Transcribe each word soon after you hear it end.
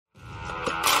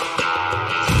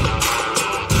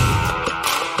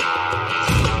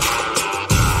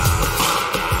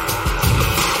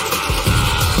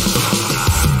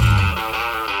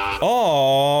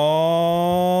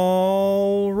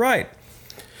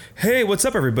Hey, what's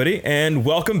up, everybody, and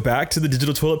welcome back to the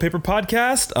Digital Toilet Paper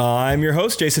Podcast. I'm your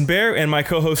host, Jason Bear, and my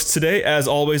co-hosts today, as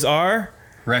always, are...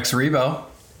 Rex Rebo.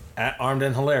 At Armed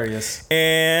and Hilarious.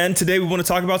 And today we want to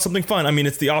talk about something fun. I mean,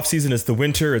 it's the off-season, it's the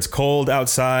winter, it's cold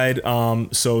outside,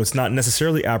 so it's not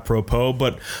necessarily apropos,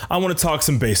 but I want to talk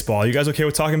some baseball. You guys okay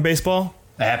with talking baseball?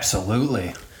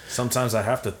 Absolutely. Sometimes I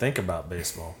have to think about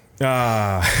baseball.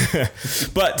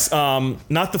 But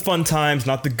not the fun times,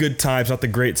 not the good times, not the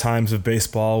great times of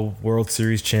baseball, World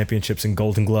Series championships and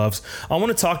Golden Gloves. I want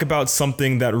to talk about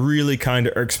something that really kind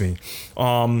of irks me.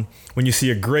 When you see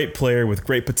a great player with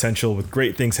great potential, with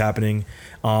great things happening,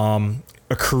 a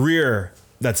career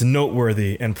that's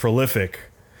noteworthy and prolific,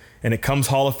 and it comes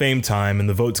Hall of Fame time and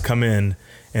the votes come in,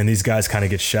 and these guys kind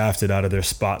of get shafted out of their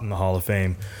spot in the Hall of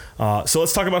Fame. So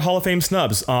let's talk about Hall of Fame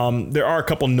snubs. There are a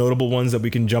couple notable ones that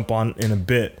we can jump on in a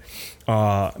bit.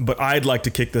 But I'd like to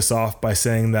kick this off by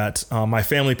saying that my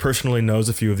family personally knows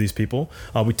a few of these people.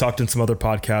 We talked in some other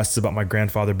podcasts about my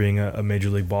grandfather being a Major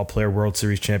League ball player, World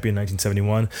Series champion in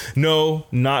 1971. No,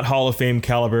 not Hall of Fame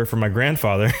caliber for my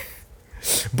grandfather.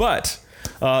 But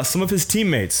some of his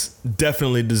teammates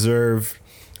definitely deserve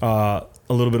a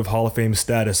little bit of Hall of Fame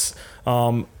status.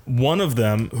 One of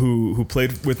them who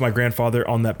played with my grandfather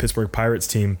on that Pittsburgh Pirates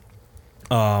team,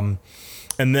 and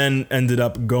then ended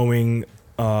up going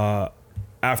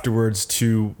afterwards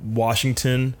to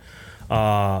Washington,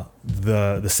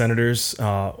 the Senators,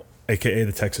 aka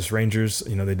the Texas Rangers.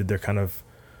 You know, they did their kind of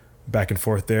back and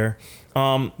forth there.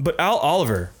 But Al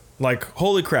Oliver, like,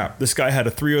 holy crap, this guy had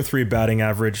a .303 batting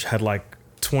average, had like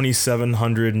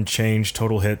 2,700 and change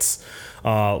total hits,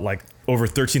 like over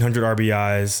 1,300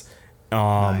 RBIs.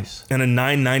 Nice. And a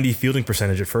 .990 fielding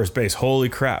percentage at first base. Holy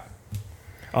crap!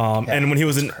 And when he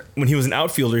was an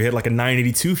outfielder, he had like a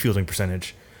 .982 fielding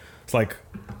percentage. It's like,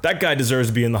 that guy deserves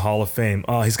to be in the Hall of Fame.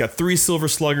 He's got 3 Silver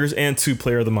Sluggers and 2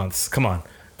 Player of the Months. Come on.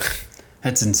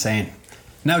 That's insane.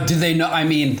 Now, do they know? I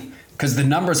mean, because the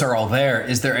numbers are all there.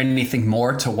 Is there anything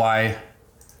more to why?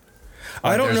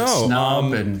 I don't know. A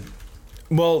snub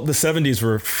Well, the 70s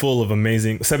were full of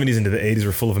amazing... 70s into the 80s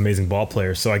were full of amazing ball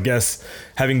players. So I guess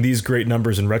having these great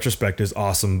numbers in retrospect is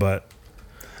awesome, but...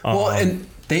 well, and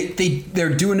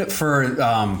they're doing it for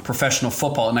professional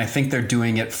football, and I think they're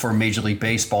doing it for Major League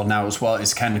Baseball now as well,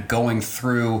 is kind of going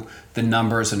through the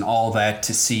numbers and all that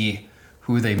to see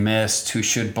who they missed, who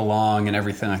should belong, and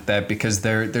everything like that, because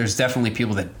there's definitely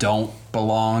people that don't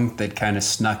belong that kind of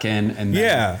snuck in. And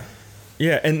then,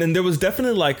 Yeah, and there was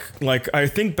definitely like I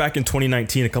think back in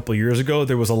 2019, a couple of years ago,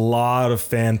 there was a lot of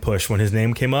fan push when his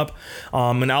name came up.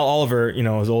 And Al Oliver, you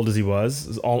know, as old as he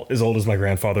was, as old as my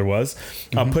grandfather was,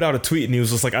 put out a tweet, and he was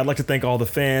just like, "I'd like to thank all the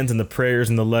fans and the prayers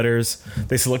and the letters.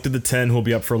 They selected the 10 who will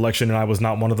be up for election, and I was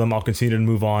not one of them. I'll continue to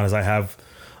move on as I have.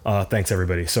 Thanks,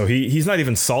 everybody." So he's not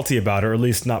even salty about it, or at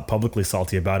least not publicly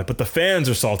salty about it, but the fans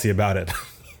are salty about it.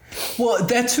 Well,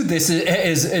 that's who this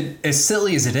is. As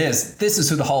silly as it is, this is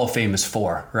who the Hall of Fame is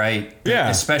for, right? Yeah.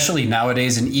 Especially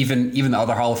nowadays, and even the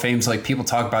other Hall of Fames, like people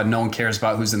talk about, no one cares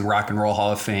about who's in the Rock and Roll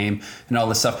Hall of Fame and all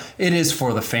this stuff. It is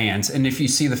for the fans, and if you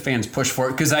see the fans push for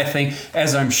it, because I think,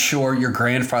 as I'm sure your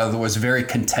grandfather was very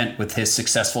content with his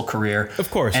successful career,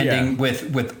 of course, ending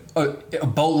with a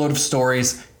boatload of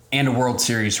stories and a World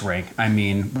Series ring. I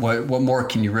mean, what more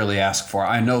can you really ask for?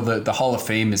 I know the Hall of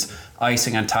Fame is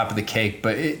icing on top of the cake,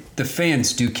 but the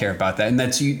fans do care about that. And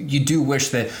that's you do wish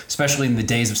that, especially in the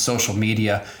days of social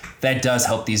media, that does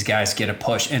help these guys get a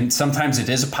push. And sometimes it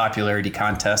is a popularity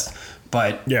contest,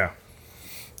 but... Yeah.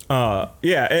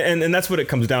 And that's what it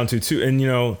comes down to, too. And, you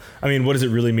know, I mean, what does it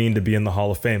really mean to be in the Hall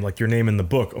of Fame? Like, your name in the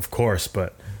book, of course,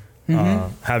 but...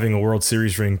 having a World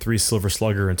Series ring, 3 Silver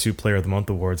Slugger, and 2 Player of the Month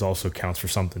awards also counts for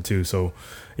something too. So,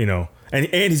 you know, and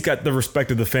he's got the respect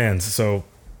of the fans. So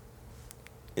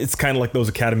it's kind of like those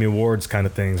Academy Awards kind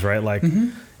of things, right? Like,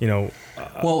 you know.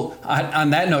 Well, on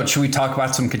that note, should we talk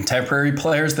about some contemporary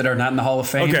players that are not in the Hall of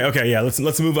Fame? Okay, yeah.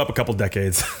 Let's move up a couple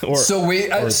decades.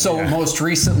 Most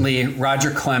recently,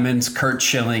 Roger Clemens, Curt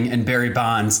Schilling, and Barry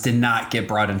Bonds did not get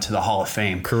brought into the Hall of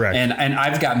Fame. Correct. And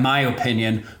I've got my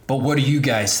opinion, but what do you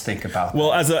guys think about that?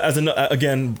 Well,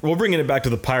 again, we're bringing it back to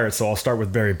the Pirates, so I'll start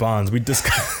with Barry Bonds. There's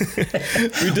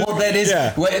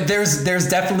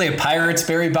definitely a Pirates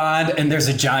Barry Bond and there's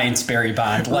a Giants Barry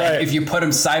Bond. Like, right. If you put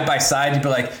them side by side, you'd be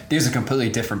like, these are completely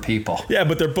different people. Yeah,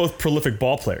 but they're both prolific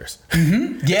ball players.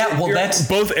 Mm-hmm. Yeah, well, that's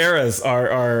both eras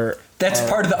are. That's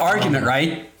part of the argument,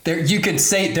 right? There, you could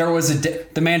say there was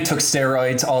the man took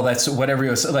steroids, all that, so whatever he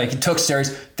was like. He took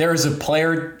steroids. There was a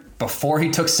player before he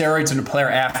took steroids and a player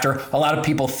after. A lot of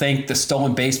people think the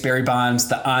stolen base Barry Bonds,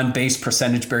 the on base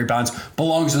percentage Barry Bonds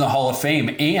belongs in the Hall of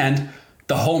Fame, and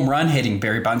the home run hitting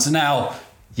Barry Bonds. Now,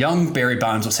 young Barry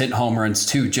Bonds was hitting home runs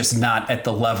too, just not at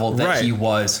the level that he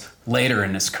was later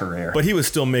in his career. But he was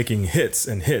still making hits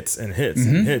and hits and hits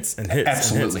and hits and hits.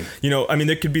 Absolutely. And hits. You know, I mean,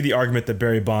 there could be the argument that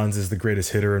Barry Bonds is the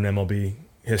greatest hitter in MLB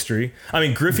history. I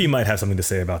mean, Griffey might have something to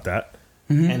say about that.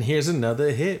 And here's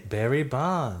another hit, Barry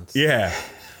Bonds. Yeah,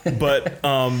 but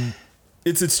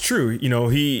it's true. You know,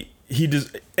 he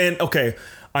does. And okay,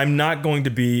 I'm not going to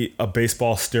be a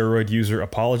baseball steroid user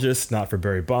apologist. Not for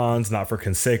Barry Bonds, not for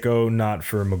Canseco, not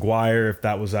for McGwire, if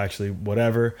that was actually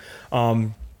whatever.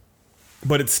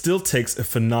 But it still takes a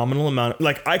phenomenal amount.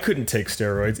 Like, I couldn't take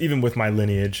steroids even with my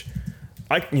lineage.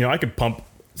 I could pump.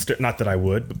 Not that I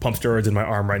would, but pump steroids in my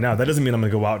arm right now. That doesn't mean I'm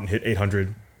going to go out and hit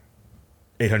 800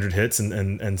 hits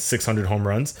and 600 home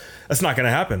runs. That's not going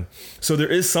to happen. So there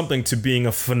is something to being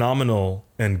a phenomenal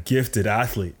and gifted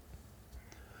athlete,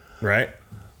 right?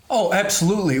 Oh,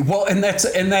 absolutely. Well, and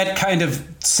that kind of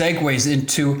segues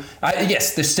into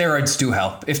yes, the steroids do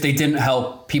help. If they didn't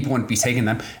help, people wouldn't be taking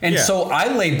them. And so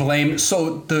I lay blame.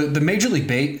 So the Major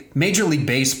League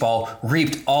Baseball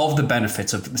reaped all of the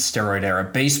benefits of the steroid era.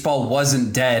 Baseball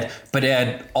wasn't dead, but it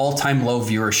had all-time low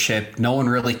viewership. No one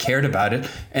really cared about it.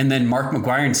 And then Mark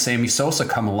McGwire and Sammy Sosa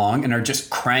come along and are just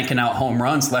cranking out home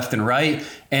runs left and right,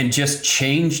 and just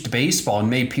changed baseball and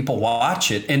made people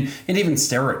watch it. And even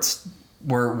steroids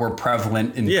were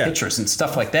prevalent in pitchers and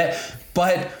stuff like that.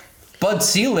 But Bud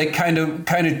Selig kind of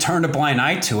turned a blind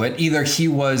eye to it. Either he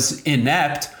was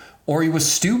inept or he was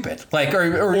stupid,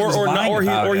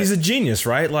 or he's a genius,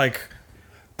 right? Like,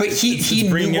 but he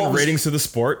bringing knew in ratings to the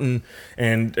sport, and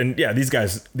yeah, these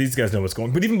guys know what's going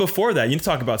on. But even before that, you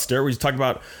talk about steroids, you talk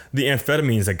about the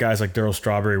amphetamines that guys like Darryl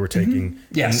Strawberry were taking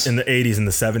in the 80s and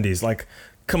the 70s. Like,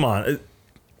 come on,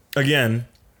 again,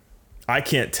 I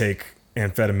can't take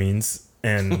amphetamines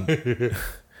and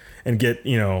get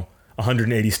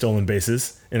 180 stolen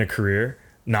bases in a career.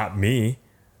 Not me.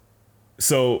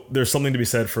 So there's something to be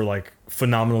said for like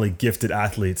phenomenally gifted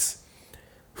athletes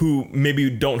who maybe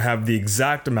don't have the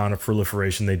exact amount of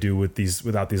proliferation they do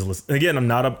without these lists. And again, I'm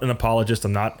not an apologist.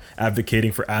 I'm not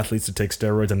advocating for athletes to take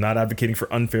steroids. I'm not advocating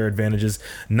for unfair advantages.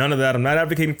 None of that. I'm not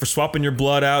advocating for swapping your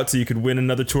blood out so you could win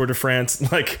another Tour de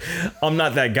France. Like, I'm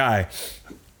not that guy.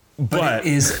 But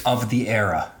it is of the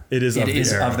era. It is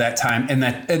of that time, and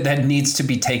that needs to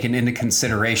be taken into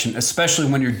consideration, especially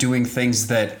when you're doing things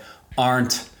that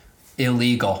aren't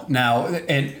illegal. Now,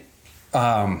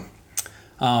 Mark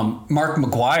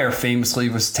McGwire famously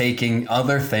was taking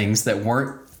other things that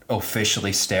weren't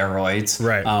officially steroids.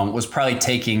 Right. Was probably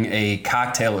taking a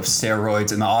cocktail of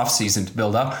steroids in the off season to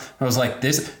build up. I was like,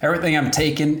 everything I'm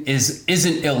taking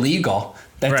isn't illegal.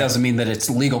 That doesn't mean that it's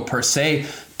legal per se.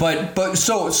 But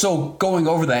so going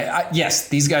over that, yes,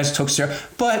 these guys took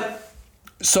steroids. But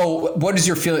so what is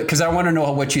your feeling? Because I want to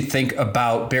know what you think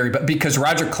about Barry, because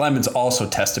Roger Clemens also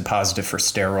tested positive for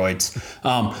steroids.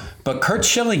 But Curt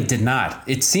Schilling did not.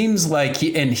 It seems like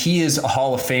he is a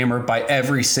Hall of Famer by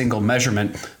every single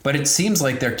measurement, but it seems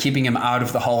like they're keeping him out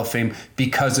of the Hall of Fame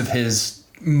because of his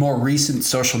more recent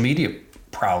social media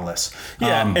prowess.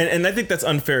 Yeah, and I think that's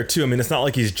unfair too. I mean, it's not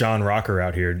like he's John Rocker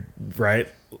out here, right?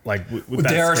 Like,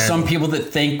 there are some people that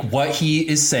think what he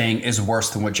is saying is worse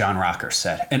than what John Rocker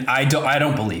said, and I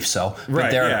don't believe so.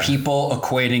 But there are people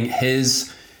equating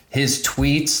his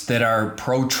tweets that are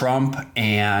pro-Trump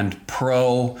and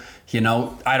pro.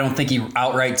 I don't think he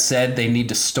outright said they need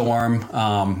to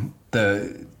storm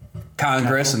the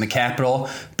Congress and the Capitol,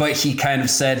 but he kind of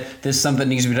said this is something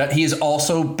that needs to be done. He has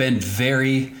also been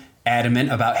very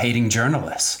adamant about hating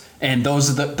journalists. And those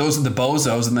are the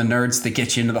bozos and the nerds that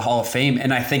get you into the Hall of Fame.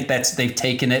 And I think they've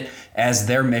taken it as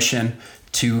their mission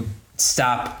to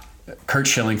stop Curt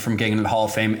Schilling from getting into the Hall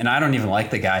of Fame. And I don't even like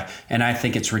the guy. And I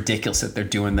think it's ridiculous that they're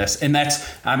doing this. And that's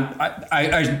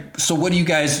so what do you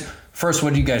guys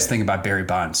think about Barry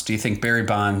Bonds? Do you think Barry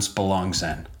Bonds belongs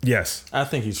in? Yes. I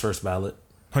think he's first ballot.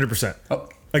 100%. Oh.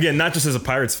 Again, not just as a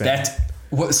Pirates fan.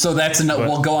 So that's enough.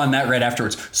 We'll go on that right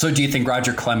afterwards. So do you think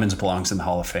Roger Clemens belongs in the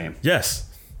Hall of Fame? Yes.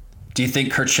 Do you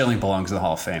think Curt Schilling belongs in the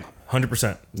Hall of Fame?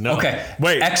 100%. No. Okay.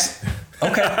 Wait.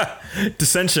 Okay.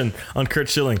 Dissension on Curt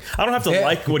Schilling. I don't have to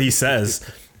like what he says.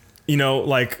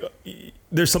 Like,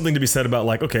 there's something to be said about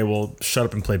like, okay, well, shut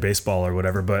up and play baseball or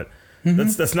whatever. But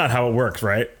that's not how it works,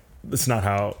 right? It's not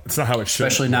how it should.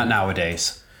 Especially not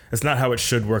nowadays. It's not how it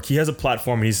should work. He has a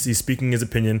platform. He's speaking his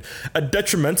opinion, a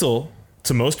detrimental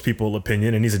to most people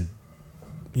opinion, and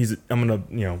he's I'm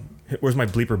gonna where's my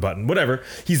bleeper button? Whatever.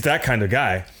 He's that kind of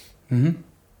guy. Mm-hmm.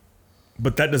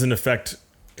 But that doesn't affect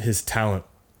his talent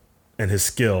and his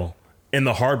skill and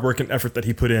the hard work and effort that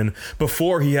he put in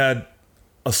before he had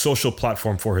a social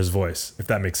platform for his voice, if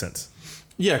that makes sense.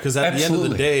 Yeah, because at the end of the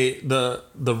Absolutely. day,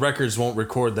 the records won't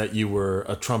record that you were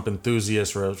a Trump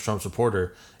enthusiast or a Trump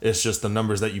supporter. It's just the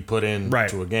numbers that you put in Right.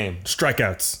 to a game.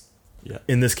 Strikeouts. Yeah.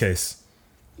 In this case.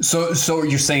 So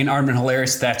you're saying Armin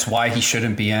Hilarious, that's why he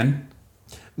shouldn't be in?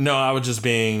 No, I was just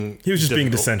being. He was just being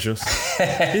difficult. dissentious.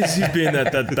 he's being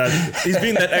he's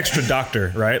being that extra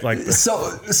doctor, right? Like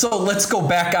So let's go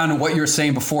back on what you were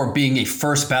saying before being a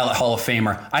first ballot Hall of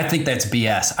Famer. I think that's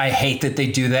BS. I hate that they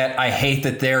do that. I hate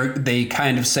that they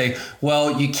kind of say,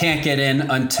 well, you can't get in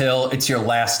until it's your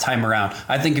last time around.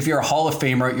 I think if you're a Hall of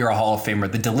Famer, you're a Hall of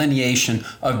Famer. The delineation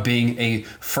of being a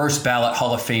first ballot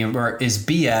Hall of Famer is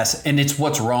BS, and it's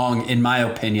what's wrong, in my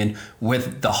opinion,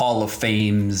 with the Hall of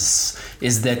Fames,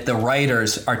 is that the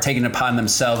writers are taking it upon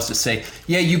themselves to say,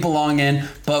 yeah, you belong in,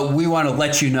 but we want to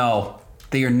let you know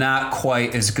that you're not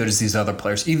quite as good as these other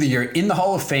players. Either you're in the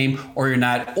Hall of Fame or you're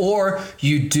not, or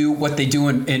you do what they do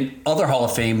in other Hall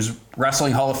of Fames,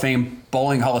 Wrestling Hall of Fame,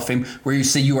 Bowling Hall of Fame, where you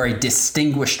say you are a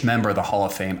distinguished member of the Hall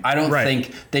of Fame. I don't Right.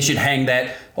 think they should hang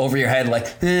that over your head like,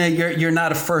 you're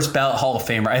not a first ballot Hall of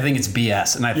Famer. I think it's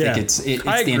BS, and I Yeah. think it's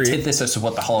I the agree. antithesis of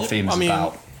what the Hall of Fame is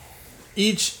about.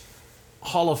 Each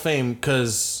Hall of Fame,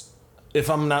 because if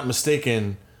I'm not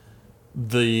mistaken,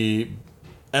 the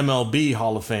MLB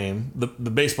Hall of Fame, the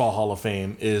Baseball Hall of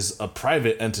Fame, is a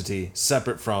private entity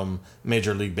separate from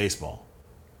Major League Baseball.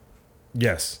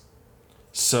 yes.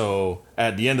 So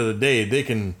at the end of the day, they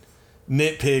can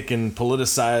nitpick and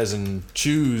politicize and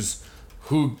choose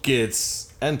who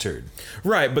gets entered.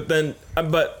 Right, but then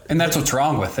And that's what's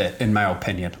wrong with it, in my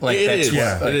opinion. Like It that's is.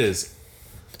 what, It is.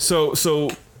 so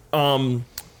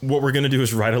what we're gonna do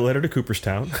is write a letter to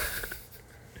Cooperstown.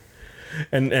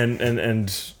 and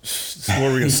what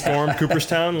are we gonna storm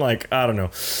Cooperstown? Like, I don't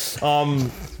know.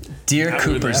 Dear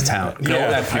Cooperstown, go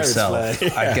Yeah, F Pirates yourself.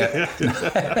 flag. I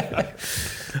get.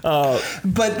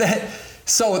 But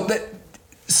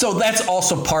so that's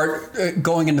also part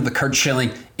going into the Kurt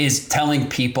Schilling is telling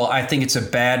people. I think it's a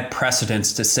bad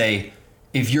precedence to say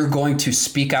if you're going to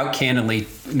speak out candidly,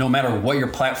 no matter what your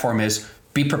platform is,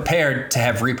 be prepared to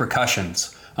have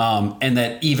repercussions. And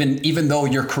that even though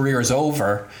your career is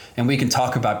over, and we can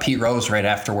talk about Pete Rose right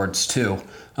afterwards too.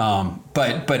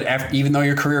 Even though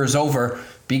your career is over,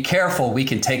 be careful. We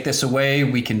can take this away.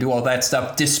 We can do all that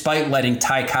stuff, despite letting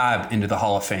Ty Cobb into the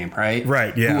Hall of Fame, right?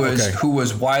 Right, yeah, Who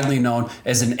was widely known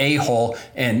as an a-hole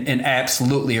and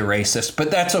absolutely a racist.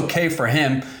 But that's okay for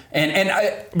him.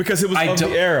 Because it was of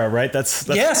the era, right? That's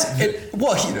Yes.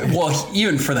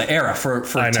 Even for the era, for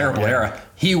I a know, terrible yeah. era,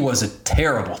 he was a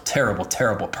terrible, terrible,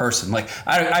 terrible person. Like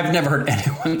I've never heard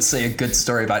anyone say a good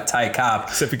story about Ty Cobb.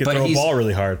 Except he could but throw a he's- ball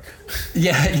really hard.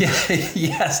 Yeah,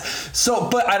 yes. So,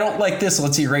 but I don't like this.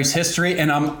 Let's erase history. And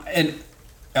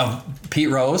Pete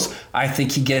Rose, I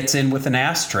think he gets in with an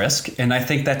asterisk, and I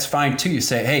think that's fine too. You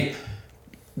say, hey,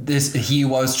 he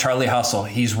was Charlie Hustle.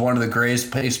 He's one of the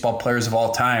greatest baseball players of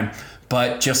all time.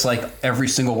 But just like every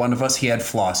single one of us, he had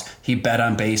flaws. He bet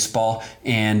on baseball,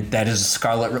 and that is a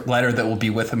scarlet letter that will be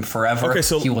with him forever. Okay,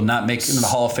 so- he will not make it into the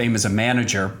Hall of Fame as a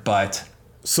manager, but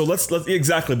So let's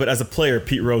exactly. But as a player,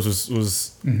 Pete Rose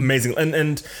was amazing,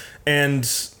 and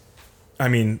I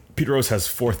mean, Pete Rose has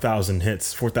 4,000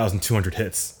 hits, 4,200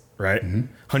 hits, right?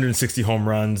 160 home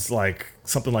runs, like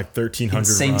something like 1,300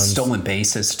 insane runs. stolen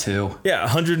bases too. Yeah,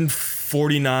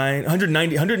 149,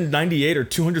 190, 198 or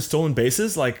 200 stolen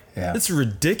bases. Like, Yeah. it's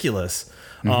ridiculous.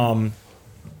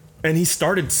 And he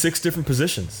started 6 different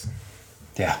positions.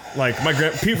 Yeah. Like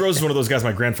Pete Rose is one of those guys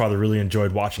my grandfather really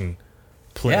enjoyed watching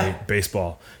play Yeah.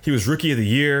 baseball. He was Rookie of the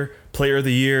Year, Player of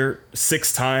the Year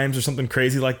 6 times or something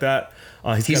crazy like that.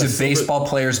 He's got a silver- baseball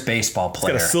player's baseball He's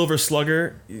player. got a Silver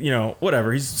Slugger,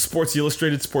 whatever. He's Sports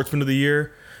Illustrated Sportsman of the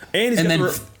Year, and he's And got then-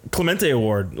 the Clemente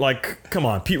Award. Like, come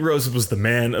on, Pete Rose was the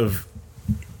man of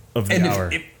the And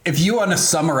hour. if you want to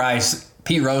summarize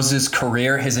Pete Rose's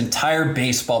career, his entire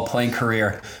baseball playing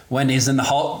career, when he's in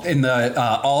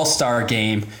the All-Star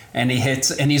game and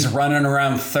he's running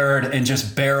around third and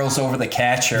just barrels over the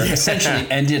catcher, essentially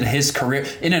ended his career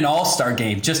in an All-Star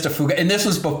game. Just a fuga. And this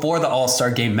was before the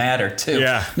All-Star game mattered too.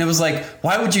 Yeah. And it was like,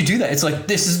 why would you do that? It's like,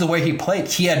 this is the way he played.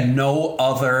 He had no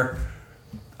other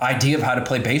idea of how to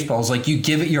play baseball. It was like you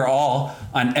give it your all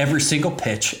on every single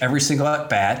pitch, every single at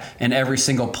bat, and every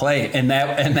single play, and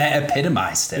that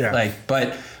epitomized it. Yeah. Like,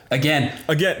 but again,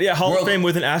 Yeah, Hall of World- Fame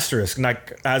with an asterisk.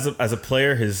 Like, as a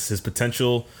player, his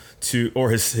potential to,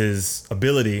 or his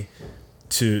ability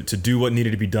to do what needed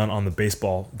to be done on the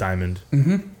baseball diamond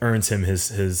earns him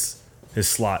his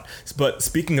slot. But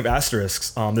speaking of asterisks,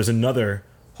 there's another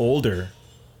older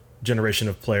generation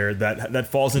of player that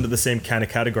falls into the same kind of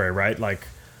category, right? Like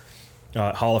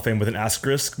Hall of Fame with an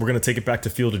asterisk. We're going to take it back to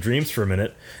Field of Dreams for a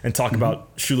minute and talk about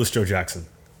Shoeless Joe Jackson.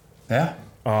 Yeah.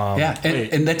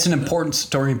 And that's an important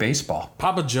story in baseball.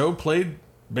 Papa Joe played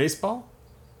baseball?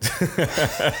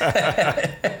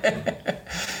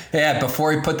 Yeah,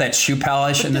 before he put that shoe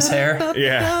polish in his hair.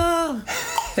 Yeah.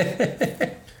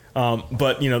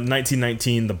 But,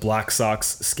 1919, the Black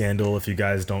Sox scandal, if you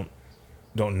guys don't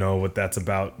know what that's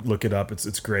about, look it up.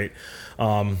 It's great.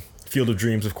 Field of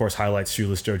Dreams, of course, highlights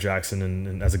Shoeless Joe Jackson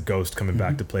and as a ghost coming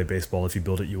back to play baseball. If you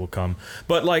build it, you will come.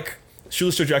 But,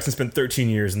 Shoeless Joe Jackson spent 13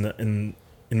 years in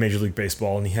Major League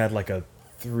Baseball, and he had a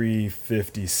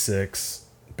 356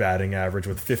 batting average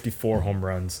with 54 home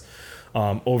runs,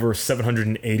 over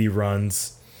 780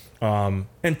 runs, and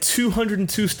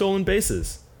 202 stolen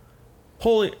bases.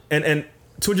 And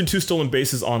 202 stolen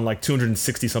bases on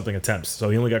 260 something attempts. So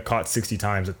he only got caught 60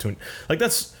 times at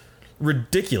that's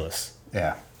ridiculous.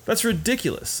 Yeah. That's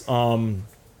ridiculous. So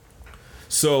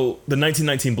the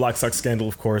 1919 Black Sox scandal,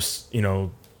 of course,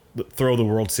 throw the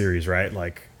World Series, right?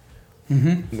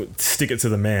 Stick it to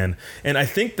the man. And I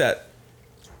think that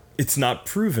it's not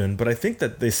proven, but I think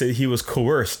that they say he was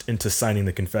coerced into signing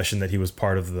the confession that he was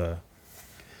part of the.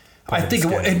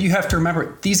 And you have to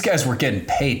remember, these guys were getting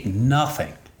paid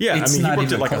nothing. Yeah, it's he not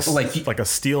worked even at like a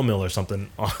steel mill or something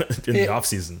in the off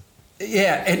season.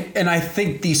 Yeah, and I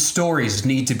think these stories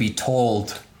need to be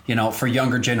told, for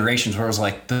younger generations, where it was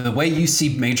the way you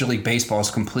see Major League Baseball is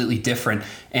completely different,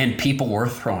 and people were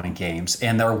throwing games,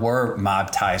 and there were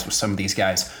mob ties with some of these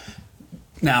guys.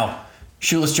 Now,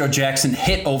 Shoeless Joe Jackson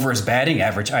hit over his batting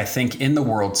average, I think, in the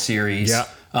World Series. Yeah.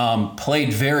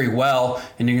 Played very well,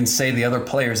 and you can say the other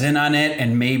players in on it,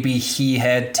 and maybe he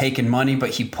had taken money, but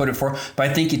he put it for. But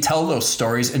I think you tell those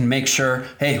stories and make sure,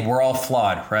 hey, we're all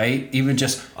flawed, right? Even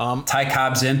just Ty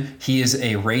Cobb's in, he is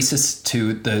a racist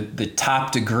to the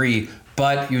top degree,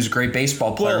 but he was a great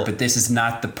baseball player. But this is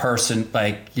not the person,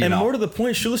 And more to the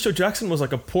point, Shoeless Joe Jackson was a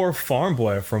poor farm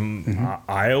boy from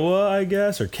Iowa, I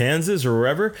guess, or Kansas, or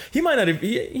wherever. He might not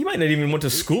even went to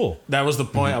school. That was the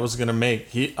point I was gonna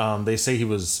make. They say he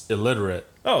was illiterate.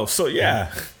 Oh, so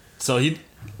yeah. So he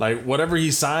whatever he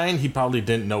signed, he probably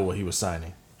didn't know what he was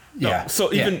signing. Yeah.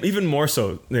 So even more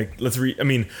so, let's read. I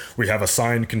mean, we have a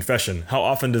signed confession. How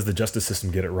often does the justice system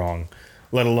get it wrong?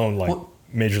 Let alone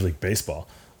Major League Baseball.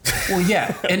 Well,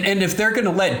 yeah, and if they're going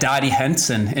to let Dottie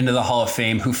Henson into the Hall of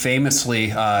Fame, who famously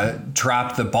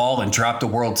dropped the ball and dropped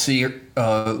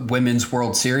the Women's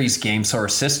World Series game so her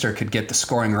sister could get the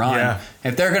scoring run,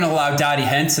 if they're going to allow Dottie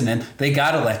Henson in, they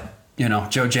got to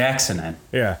let Joe Jackson in.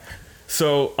 Yeah.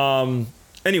 So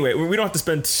anyway, we don't have to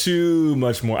spend too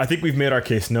much more. I think we've made our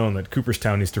case known that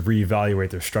Cooperstown needs to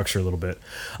reevaluate their structure a little bit.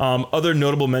 Other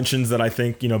notable mentions that I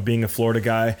think, being a Florida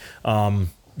guy,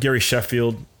 Gary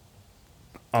Sheffield.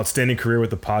 Outstanding career with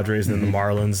the Padres and then the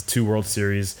Marlins, 2 World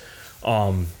Series.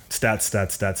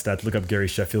 Stats. Look up Gary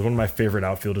Sheffield, one of my favorite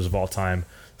outfielders of all time.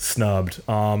 Snubbed.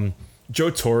 Joe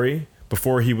Torre,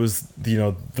 before he was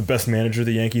the best manager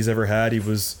the Yankees ever had, he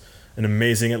was an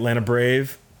amazing Atlanta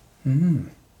Brave.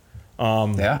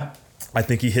 Yeah. I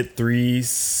think he hit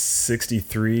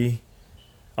 363. He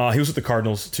was with the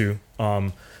Cardinals too.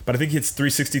 But I think he hits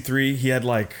 363. He had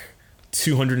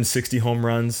 260 home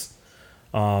runs.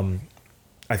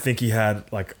 I think he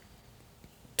had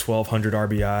 1,200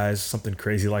 RBIs, something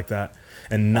crazy like that,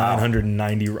 and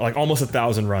 990, almost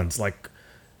 1,000 runs.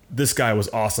 This guy was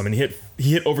awesome, and he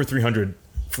hit over 300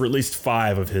 for at least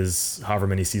 5 of his however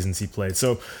many seasons he played.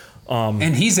 So,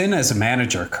 and he's in as a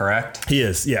manager, correct? He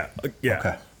is, yeah.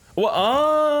 Okay.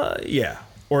 Well, yeah,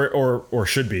 or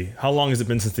should be. How long has it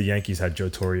been since the Yankees had Joe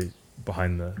Torre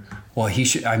behind the? Well, he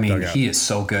should. I mean, he is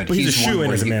so good. But he's a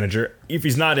shoe-in as a manager. If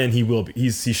he's not in, he will be. He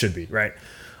should be, right?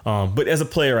 But as a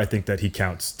player, I think that he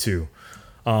counts too.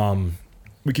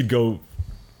 We could go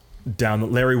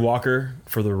down Larry Walker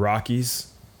for the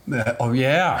Rockies. Oh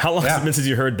yeah. How long has it been since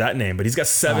you heard that name? But he's got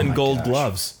 7 Gold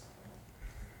Gloves.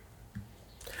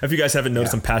 If you guys haven't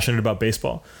noticed, I'm passionate about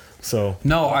baseball. So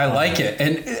no, I like it,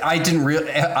 and I didn't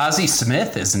really. Ozzie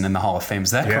Smith isn't in the Hall of Fame.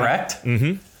 Is that correct?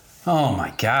 Mm-hmm. Oh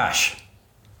my gosh.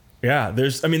 Yeah,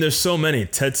 there's so many.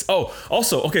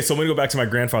 Also, okay, so I'm going to go back to my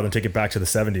grandfather and take it back to the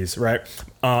 70s, right?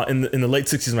 In the late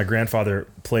 60s, my grandfather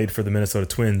played for the Minnesota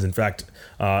Twins. In fact,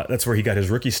 that's where he got his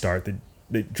rookie start.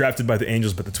 They drafted by the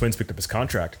Angels, but the Twins picked up his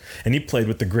contract. And he played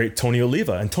with the great Tony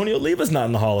Oliva. And Tony Oliva's not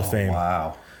in the Hall of Fame.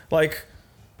 Wow.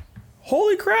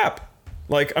 Holy crap.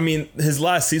 His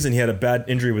last season, he had a bad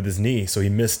injury with his knee, so he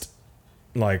missed,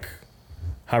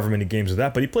 however many games of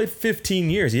that, but he played 15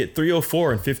 years. He hit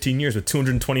 304 in 15 years with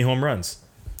 220 home runs.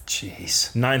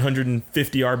 Jeez.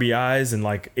 950 RBIs and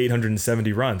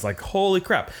 870 runs. Holy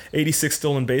crap. 86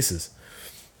 stolen bases.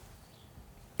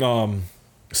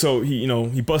 So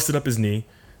he busted up his knee.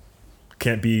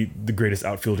 Can't be the greatest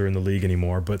outfielder in the league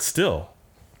anymore, but still,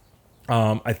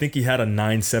 I think he had a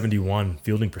 .971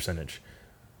 fielding percentage.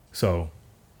 So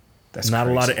That's not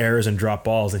crazy. a lot of errors and drop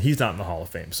balls, and he's not in the Hall of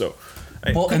Fame. So,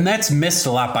 Well, and that's missed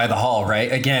a lot by the Hall,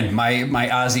 right? Again,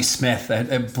 my Ozzie Smith,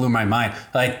 that blew my mind.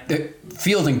 Like,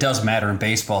 fielding does matter in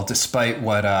baseball, despite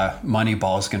what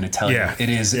Moneyball is going to tell Yeah. you.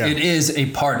 It is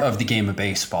a part of the game of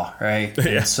baseball, right? Yeah.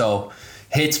 And so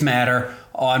hits matter,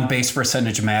 on base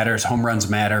percentage matters, home runs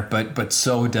matter, but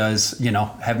so does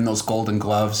having those Golden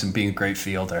Gloves and being a great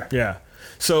fielder. yeah.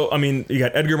 So I mean, you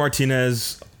got Edgar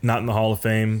Martinez not in the Hall of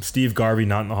Fame, Steve Garvey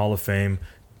not in the Hall of Fame,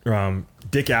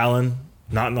 Dick Allen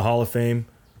not in the Hall of Fame.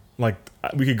 Like,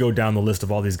 we could go down the list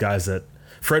of all these guys that.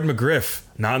 Fred McGriff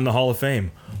not in the Hall of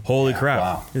Fame. Holy crap!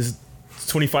 Wow. His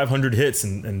 2,500 hits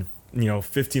and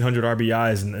 1,500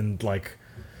 RBIs and like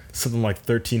something like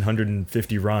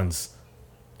 1,350 runs.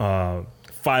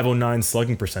 509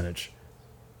 slugging percentage.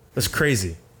 That's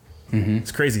crazy. Mm-hmm.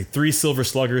 It's crazy. 3 Silver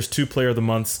Sluggers, 2 Player of the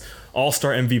Months,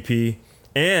 All-Star MVP,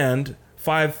 and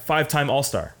five-time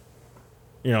All-Star.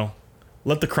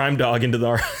 Let the crime dog into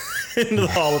the into the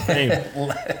Hall of Fame.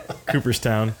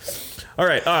 Cooperstown. All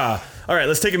right.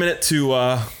 Let's take a minute to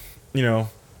I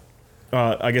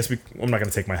guess I'm not going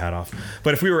to take my hat off,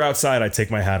 but if we were outside, I'd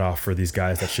take my hat off for these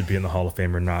guys that should be in the Hall of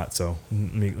Fame or not. So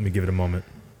let me give it a moment.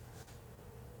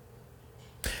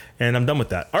 And I'm done with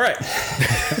that. All right.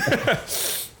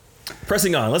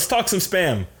 Pressing on. Let's talk some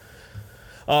spam.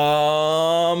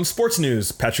 Sports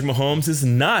news. Patrick Mahomes does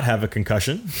not have a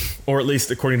concussion, or at least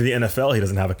according to the NFL, he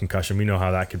doesn't have a concussion. We know how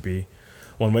that could be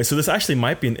one way. So this actually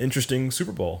might be an interesting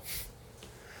Super Bowl.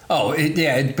 Oh,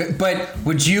 but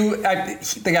would you?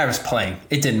 The guy was playing.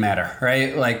 It didn't matter,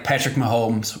 right? Like, Patrick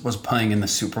Mahomes was playing in the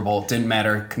Super Bowl. It didn't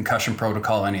matter concussion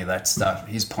protocol, any of that stuff.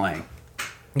 He's playing.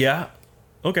 Yeah.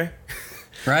 Okay.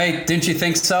 Right? Didn't you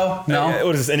think so? No.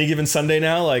 What is this? Any given Sunday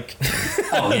now? Like.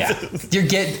 Oh yeah. You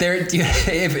get there.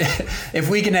 If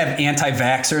we can have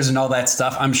anti-vaxxers and all that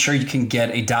stuff, I'm sure you can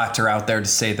get a doctor out there to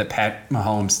say that Pat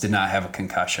Mahomes did not have a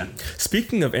concussion.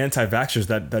 Speaking of anti-vaxxers,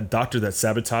 that doctor that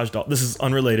sabotaged this is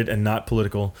unrelated and not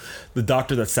political. The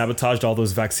doctor that sabotaged all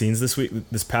those vaccines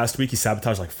this past week, he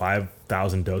sabotaged like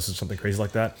 5,000 doses or something crazy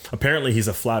like that. Apparently he's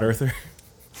a flat earther.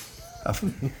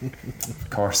 Of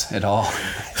course, it all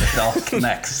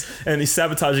connects. And he's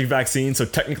sabotaging vaccines, so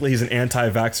technically he's an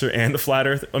anti-vaxxer and a flat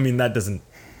earth. I mean, that doesn't,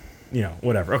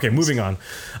 whatever. Okay, moving on.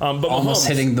 But Almost Mahomes,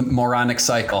 hitting the moronic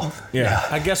cycle. Yeah.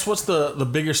 I guess what's the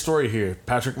bigger story here?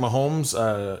 Patrick Mahomes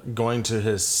going to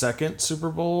his 2nd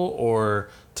Super Bowl, or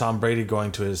Tom Brady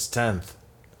going to his 10th?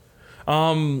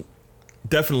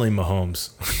 Definitely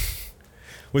Mahomes.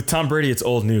 With Tom Brady, it's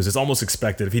old news. It's almost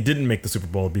expected. If he didn't make the Super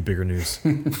Bowl, it'd be bigger news.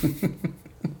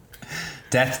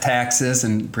 Death taxes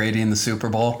and Brady in the Super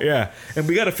Bowl. Yeah, and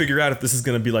we got to figure out if this is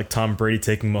going to be like Tom Brady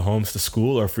taking Mahomes to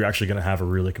school, or if we're actually going to have a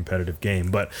really competitive game.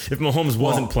 But if Mahomes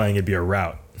wasn't playing, it'd be a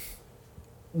rout.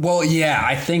 Well, yeah,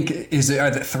 I think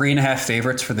are the 3.5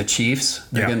 favorites for the Chiefs?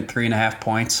 They're getting 3.5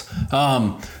 points.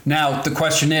 Now the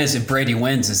question is, if Brady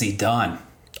wins, is he done?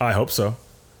 I hope so.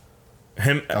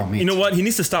 You know what? He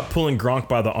needs to stop pulling Gronk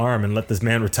by the arm and let this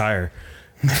man retire.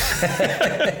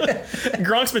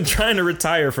 Gronk's been trying to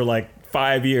retire for like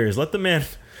 5 years. Let the man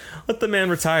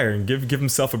retire and give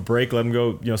himself a break. Let him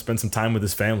go, spend some time with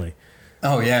his family.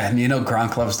 Oh yeah, and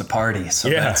Gronk loves to party, so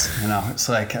that's it's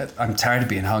like I'm tired of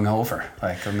being hungover.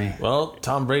 Like, Well,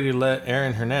 Tom Brady let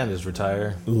Aaron Hernandez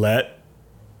retire.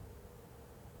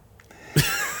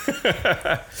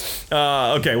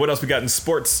 Okay, what else we got in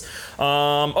sports?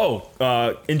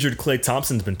 Injured Klay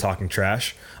Thompson's been talking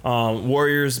trash.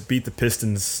 Warriors beat the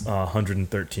Pistons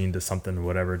 113 to something,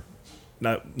 whatever.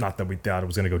 Not that we thought it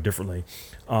was going to go differently.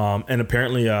 And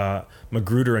apparently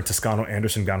Magruder and Toscano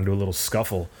Anderson got into a little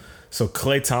scuffle. So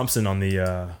Klay Thompson on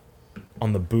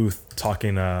the booth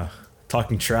talking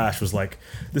trash was like,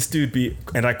 this dude be,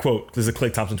 and I quote, this is a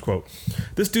Klay Thompson's quote,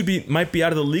 this dude might be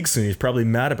out of the league soon. He's probably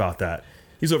mad about that.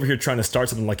 He's over here trying to start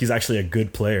something like he's actually a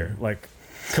good player. Like,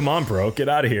 come on, bro, get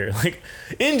out of here. Like,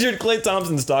 injured Klay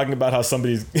Thompson's talking about how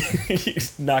somebody's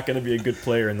he's not going to be a good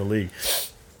player in the league.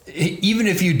 Even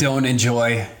if you don't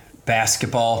enjoy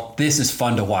basketball, this is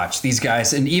fun to watch. These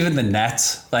guys, and even the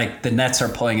Nets, like the Nets are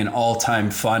playing an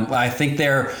all-time fun. I think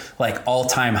they're like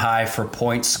all-time high for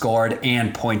points scored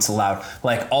and points allowed,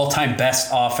 like all-time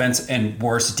best offense and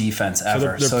worst defense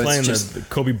ever. So they're playing it's just the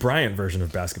Kobe Bryant version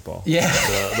of basketball. Yeah,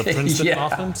 The Princeton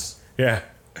offense. Yeah.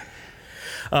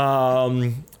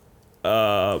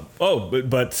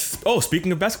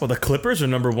 Speaking of basketball, the Clippers are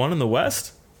number 1 in the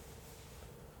West.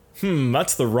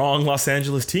 That's the wrong Los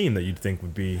Angeles team that you'd think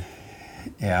would be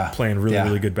Yeah. playing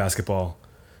really good basketball.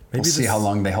 Maybe we'll see how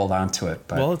long they hold on to it.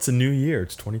 But. Well, it's a new year.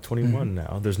 It's 2021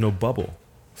 now. There's no bubble.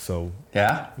 So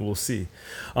yeah, we'll see.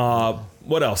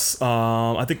 What else?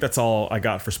 I think that's all I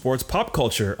got for sports. Pop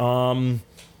culture.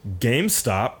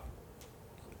 GameStop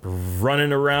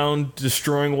running around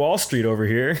destroying Wall Street over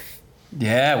here.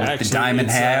 Yeah, with the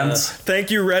diamond hands.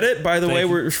 Thank you, Reddit. By the way,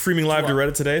 we're streaming live to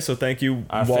Reddit today, so thank you,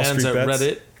 our Wall fans Street at Bets.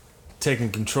 Reddit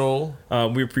taking control.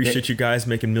 We appreciate you guys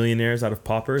making millionaires out of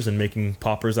paupers and making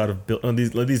paupers out of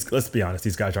these. Let's be honest;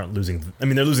 these guys aren't losing. I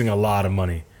mean, they're losing a lot of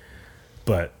money,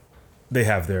 but they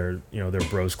have their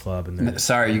bros club and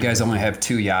sorry, you guys only have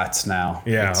 2 yachts now.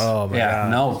 Yeah. Oh my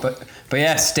God. No, but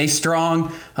yeah, stay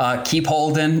strong. Keep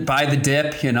holding. Buy the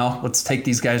dip. Let's take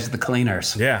these guys to the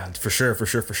cleaners. Yeah, for sure.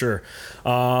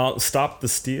 Stop the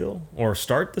steal or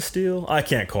start the steal. I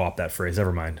can't co-opt that phrase.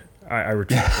 Never mind. I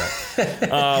retract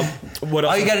that. What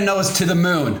else? All you got to know is to the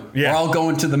moon. Yeah. We're all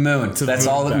going to the moon. That's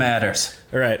all that matters.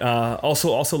 All right.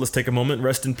 Also, let's take a moment.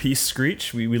 Rest in peace,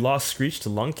 Screech. We lost Screech to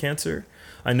lung cancer.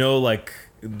 I know,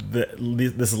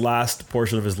 this last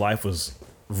portion of his life was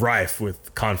rife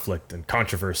with conflict and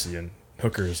controversy and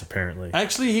hookers, apparently.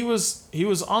 Actually, he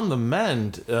was on the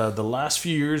mend. The last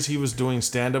few years, he was doing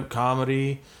stand-up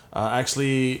comedy.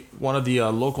 Actually, one of the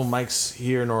local mics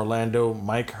here in Orlando,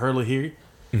 Mike Hurley,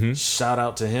 shout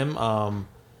out to him.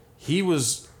 He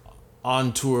was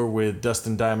on tour with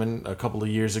Dustin Diamond a couple of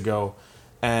years ago,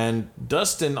 and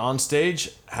Dustin on stage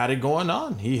had it going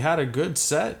on. He had a good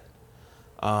set.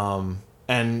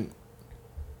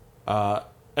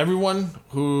 Everyone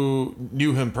who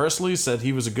knew him personally said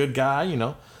he was a good guy,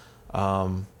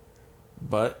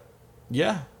 but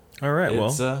yeah. All right.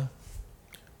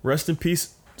 Rest in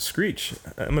peace, Screech.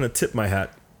 I'm going to tip my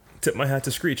hat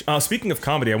to Screech. Speaking of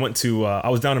comedy, I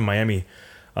was down in Miami,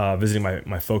 visiting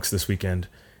my folks this weekend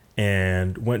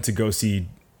and went to go see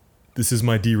This Is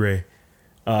My D-Ray,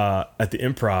 at the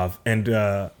Improv.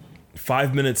 And,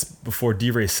 5 minutes before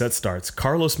D-Ray's set starts,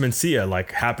 Carlos Mencia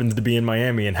happens to be in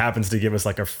Miami and happens to give us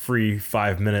a free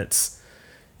 5 minutes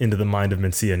into the mind of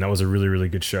Mencia, and that was a really, really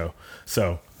good show.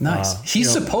 So nice. He's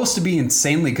supposed to be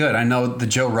insanely good. I know the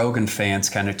Joe Rogan fans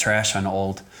kind of trash on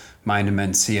old Mind of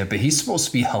Mencia, but he's supposed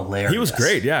to be hilarious. He was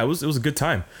great. Yeah, it was a good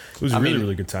time. It was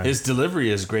really good time. His delivery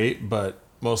is great, but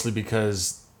mostly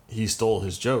because he stole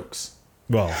his jokes.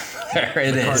 Well, there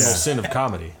it is. Cardinal sin of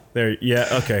comedy. There, yeah,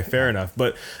 okay, fair enough.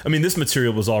 But I mean, this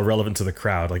material was all relevant to the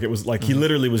crowd. It was he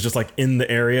literally was just in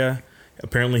the area.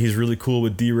 Apparently, he's really cool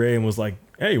with D-Ray and was like,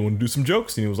 "Hey, you want to do some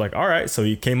jokes?" And he was like, "All right." So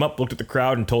he came up, looked at the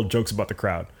crowd, and told jokes about the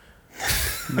crowd.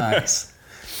 Nice.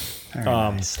 Very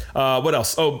nice. What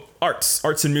else? Oh, arts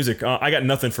and music. I got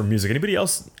nothing for music. Anybody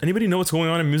else? Anybody know what's going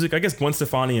on in music? I guess Gwen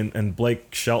Stefani and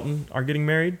Blake Shelton are getting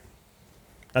married.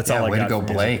 That's all I got. Way to go,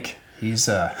 Blake. He's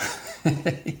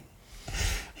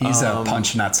He's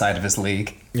punching outside of his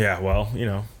league. Yeah, well,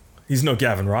 he's no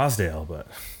Gavin Rossdale, but.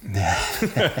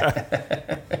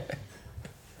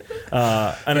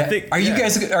 I think. Are you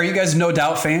guys No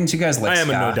Doubt fans? You guys like? I am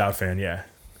a No Doubt fan. Yeah.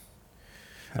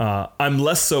 I'm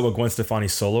less so a Gwen Stefani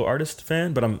solo artist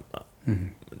fan, but I'm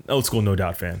old school No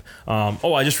Doubt fan.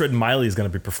 I just read Miley is going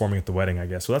to be performing at the wedding. I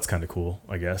guess, so that's kind of cool.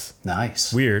 I guess.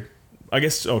 Nice. Weird. I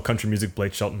guess. Country music,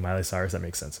 Blake Shelton, Miley Cyrus. That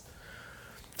makes sense.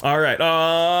 All right,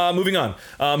 moving on.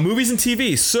 Movies and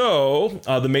TV. So,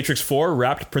 The Matrix 4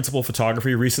 wrapped principal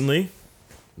photography recently.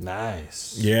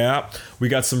 Nice. Yeah. We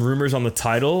got some rumors on the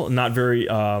title. Not very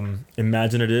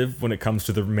imaginative when it comes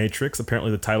to The Matrix. Apparently,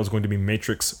 the title is going to be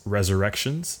Matrix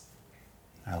Resurrections.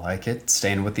 I like it.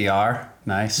 Staying with the R.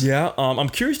 Nice. Yeah. I'm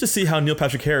curious to see how Neil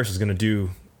Patrick Harris is going to do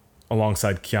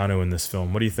alongside Keanu in this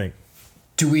film. What do you think?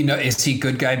 Do we know? Is he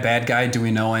good guy, bad guy? Do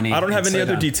we know any? I don't have any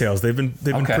other details. They've been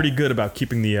pretty good about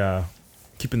keeping the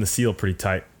seal pretty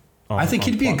tight. I think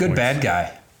he'd be a good bad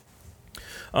guy.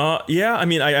 Yeah. I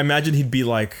mean, I imagine he'd be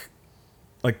like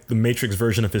the Matrix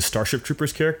version of his Starship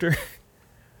Troopers character.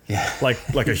 Yeah.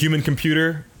 like a human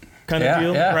computer kind of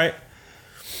deal, right?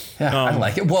 Yeah, I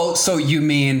like it. Well, so you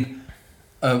mean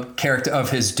a character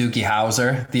of his Doogie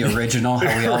Howser, the original,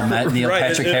 how we all met Neil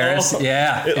Patrick Harris?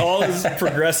 It all is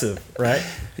progressive, right?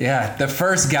 Yeah, the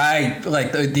first guy,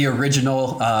 the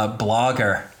original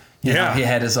blogger. You know, he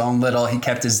had his own he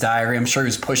kept his diary. I'm sure he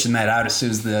was pushing that out as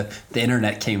soon as the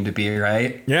internet came to be,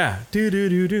 right? Yeah.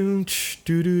 Yeah.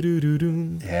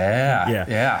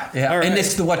 Right. And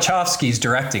it's the Wachowskis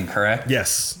directing, correct?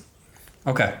 Yes.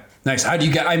 Okay. Nice. How do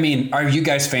you guys? I mean, are you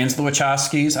guys fans of the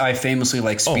Wachowskis? I famously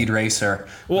like Speed Racer.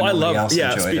 Well, I love.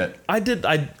 Enjoyed it. I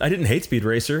didn't hate Speed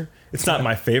Racer. It's not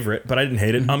my favorite, but I didn't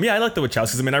hate it. I like the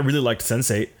Wachowskis. I mean, I really liked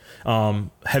Sense8.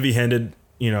 Heavy-handed,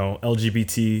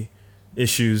 LGBT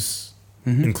issues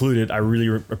included. I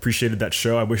really appreciated that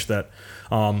show. I wish that,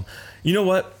 you know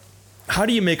what? How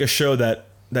do you make a show that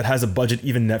has a budget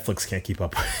even Netflix can't keep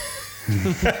up with?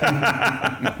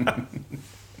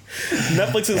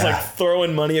 Netflix is like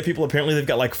throwing money at people. Apparently they've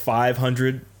got like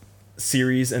 500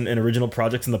 series and original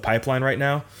projects in the pipeline right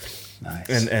now.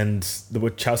 Nice. And the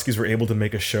Wachowskis were able to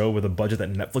make a show with a budget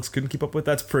that Netflix couldn't keep up with.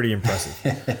 That's pretty impressive.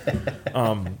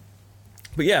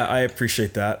 But yeah, I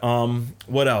appreciate that.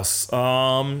 What else?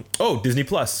 Disney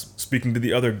Plus. Speaking to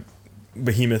the other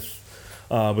behemoth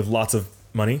with lots of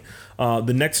money,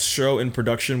 the next show in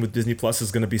production with Disney Plus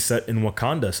is going to be set in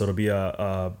Wakanda. So it'll be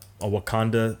a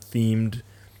Wakanda themed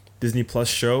Disney Plus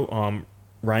show.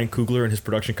 Ryan Coogler and his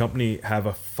production company have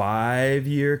a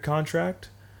 5-year contract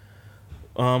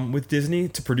with Disney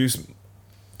to produce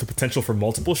the potential for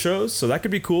multiple shows. So that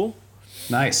could be cool.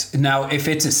 Nice. Now, if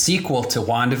it's a sequel to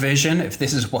WandaVision, if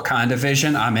this is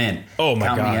WakandaVision, I'm in. Oh my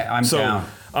God. I'm down.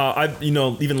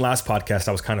 Even last podcast,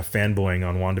 I was kind of fanboying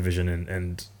on WandaVision,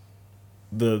 and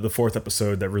the fourth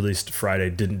episode that released Friday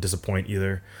didn't disappoint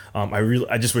either.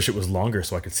 I just wish it was longer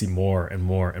so I could see more and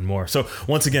more and more. So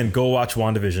once again, go watch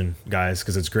WandaVision, guys,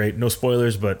 because it's great. No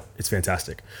spoilers, but it's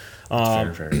fantastic.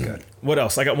 Very, very good. What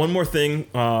else? I got one more thing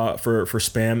for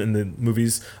spam in the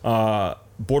movies.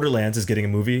 Borderlands is getting a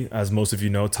movie. As most of you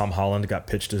know, Tom Holland got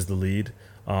pitched as the lead.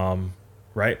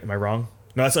 Right? Am I wrong?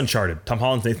 No, that's Uncharted. Tom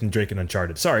Holland's Nathan Drake in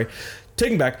Uncharted. Sorry.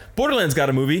 Taking back, Borderlands got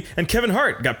a movie, and Kevin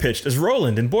Hart got pitched as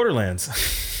Roland in Borderlands.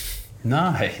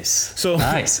 Nice. So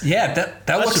nice. Yeah,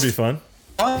 that should be fun.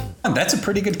 That's a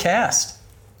pretty good cast.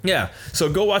 Yeah. So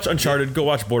go watch Uncharted. Go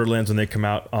watch Borderlands when they come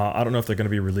out. I don't know if they're going to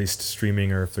be released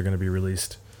streaming or if they're going to be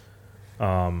released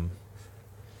in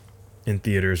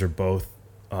theaters or both.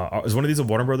 Is one of these a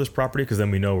Warner Brothers property? Because then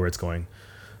we know where it's going.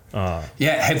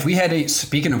 Yeah.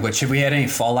 Speaking of which, have we had any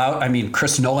fallout? I mean,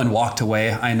 Chris Nolan walked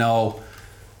away. I know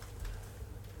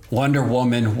Wonder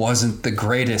Woman wasn't the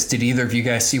greatest. Did either of you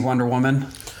guys see Wonder Woman?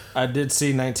 I did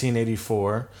see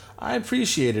 1984. I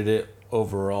appreciated it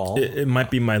overall. It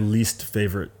might be my least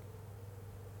favorite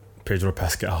Pedro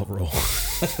Pascal role.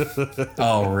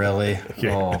 Oh, really?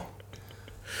 Yeah. Oh.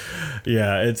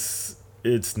 Yeah, it's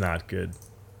not good.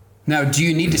 Now, do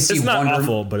you need to see It's not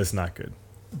awful, but it's not good.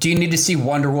 Do you need to see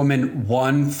Wonder Woman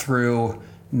 1 through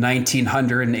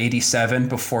 1987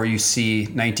 before you see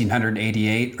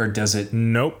 1988, or does it?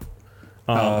 Nope.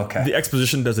 Okay. The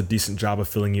exposition does a decent job of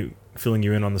filling you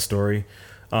in on the story,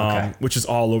 which is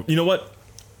all over. You know what?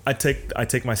 I take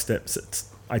my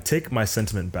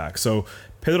sentiment back. So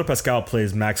Pedro Pascal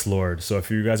plays Max Lord. So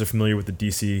if you guys are familiar with the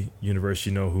DC universe,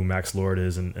 you know who Max Lord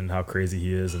is and how crazy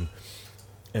he is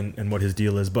and what his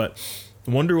deal is. But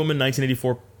Wonder Woman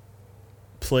 1984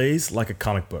 plays like a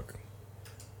comic book.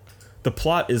 The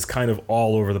plot is kind of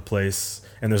all over the place,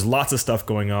 and there's lots of stuff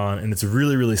going on, and it's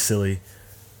really, really silly.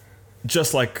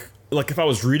 Just like if I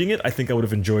was reading it, I think I would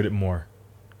have enjoyed it more.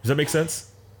 Does that make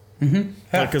sense? Mm-hmm.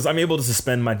 Yeah. Because I'm able to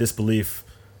suspend my disbelief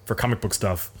for comic book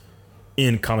stuff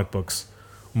in comic books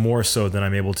more so than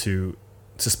I'm able to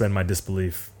suspend my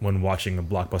disbelief when watching a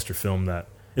blockbuster film that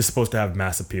is supposed to have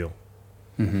mass appeal.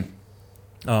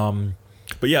 Mm-hmm.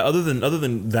 But yeah, other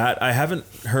than that, I haven't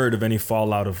heard of any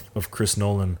fallout of Chris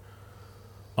Nolan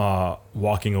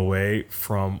walking away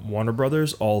from Warner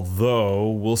Brothers, although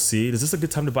we'll see. Is this a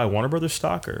good time to buy Warner Brothers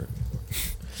stock, or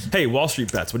hey, Wall Street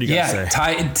Bets, what do you guys say?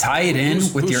 Tie it in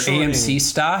with your shorting AMC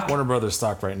stock. Warner Brothers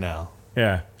stock right now.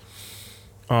 Yeah.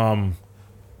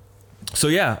 So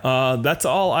yeah, that's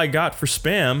all I got for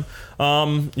spam.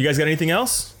 You guys got anything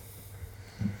else?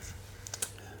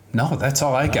 No, that's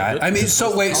all I got. I mean,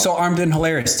 so Armed and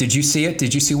Hilarious, did you see it?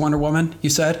 Did you see Wonder Woman, you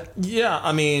said? Yeah,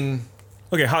 I mean...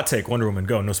 Okay, hot take, Wonder Woman,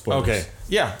 go, no spoilers. Okay,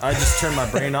 yeah, I just turn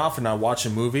my brain off and I watch a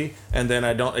movie, and then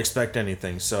I don't expect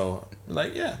anything. So,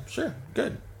 like, yeah, sure,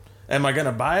 good. Am I going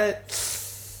to buy it?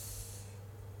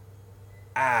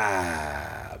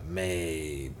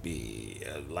 Maybe.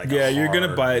 You're going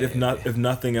to buy it, if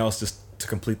nothing else, just to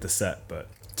complete the set, but...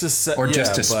 Just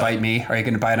to spite me? Are you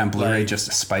going to buy it on Blu-ray just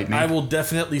to spite me? I will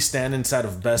definitely stand inside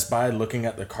of Best Buy looking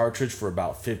at the cartridge for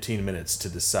about 15 minutes to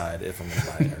decide if I'm going to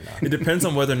buy it or not. It depends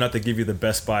on whether or not they give you the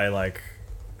Best Buy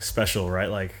special, right?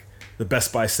 Like the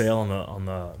Best Buy sale on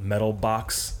the metal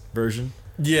box version.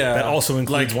 Yeah, that also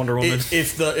includes Wonder Woman.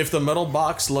 If the metal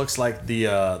box looks like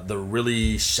the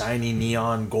really shiny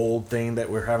neon gold thing that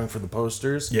we're having for the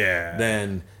posters,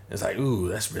 then it's like, ooh,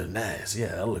 that's real nice. Yeah,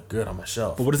 that'll look good on my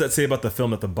shelf. But what does that say about the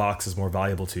film that the box is more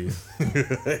valuable to you?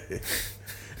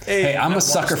 Hey, I'm a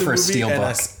sucker for a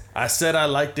steelbook. I said I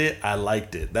liked it. I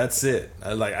liked it. That's it.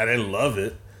 I didn't love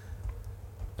it.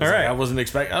 All right. I wasn't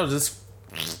expecting. I was just.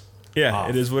 Yeah,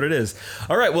 it is what it is.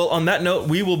 All right. Well, on that note,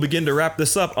 we will begin to wrap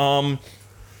this up. I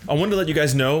wanted to let you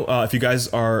guys know, if you guys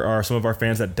are some of our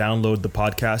fans that download the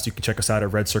podcast, you can check us out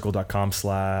at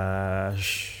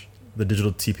redcircle.com/the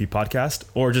Digital TP Podcast,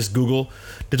 or just Google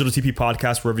Digital TP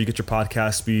Podcast wherever you get your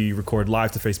podcasts. We record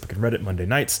live to Facebook and Reddit Monday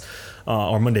nights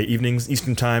or Monday evenings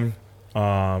Eastern time,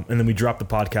 and then we drop the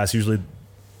podcast usually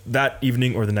that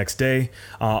evening or the next day.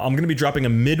 I'm going to be dropping a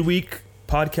midweek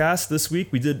podcast this week.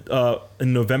 We did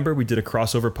in November we did a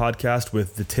crossover podcast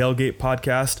with the Tailgate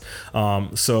Podcast,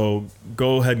 so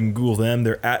go ahead and Google them.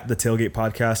 They're at the Tailgate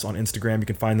Podcast on Instagram. You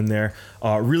can find them there.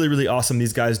 Really awesome.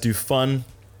 These guys do fun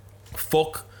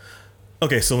folk.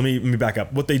 Okay, so let me back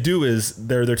up. What they do is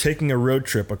they're taking a road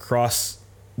trip across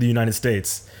the United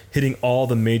States, hitting all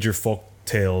the major folk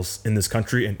tales in this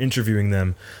country and interviewing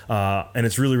them, and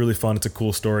it's really fun. It's a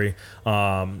cool story.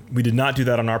 We did not do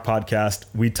that on our podcast.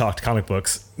 We talked comic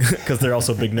books because they're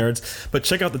also big nerds, but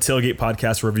check out the Tailgate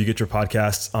Podcast wherever you get your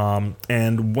podcasts,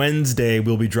 and Wednesday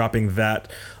we'll be dropping that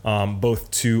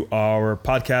both to our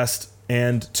podcast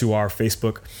and to our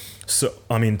Facebook,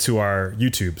 to our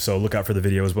YouTube, so look out for the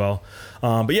video as well.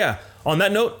 But yeah, on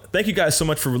that note, thank you guys so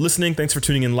much for listening. Thanks for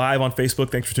tuning in live on Facebook.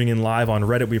 Thanks for tuning in live on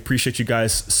Reddit. We appreciate you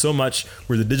guys so much.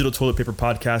 We're the Digital Toilet Paper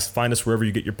Podcast. Find us wherever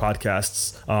you get your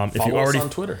podcasts. Follow us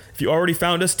on Twitter. If you already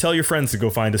found us, tell your friends to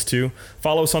go find us too.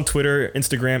 Follow us on Twitter,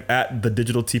 Instagram at the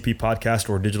Digital TP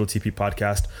Podcast or Digital TP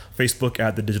Podcast. Facebook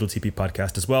at the Digital TP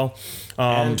Podcast as well.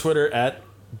 And Twitter at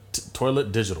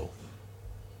Toilet Digital.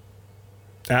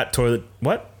 At Toilet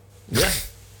what? Yeah.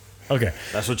 Okay.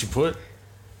 That's what you put.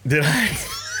 Did I?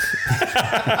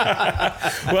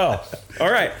 Well,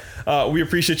 all right. We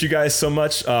appreciate you guys so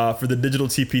much for the Digital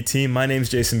TP team. My name's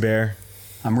Jason Bear.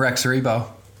 I'm Rex Rebo.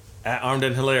 At Armed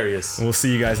and Hilarious. And we'll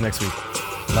see you guys next week.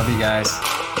 Love you guys.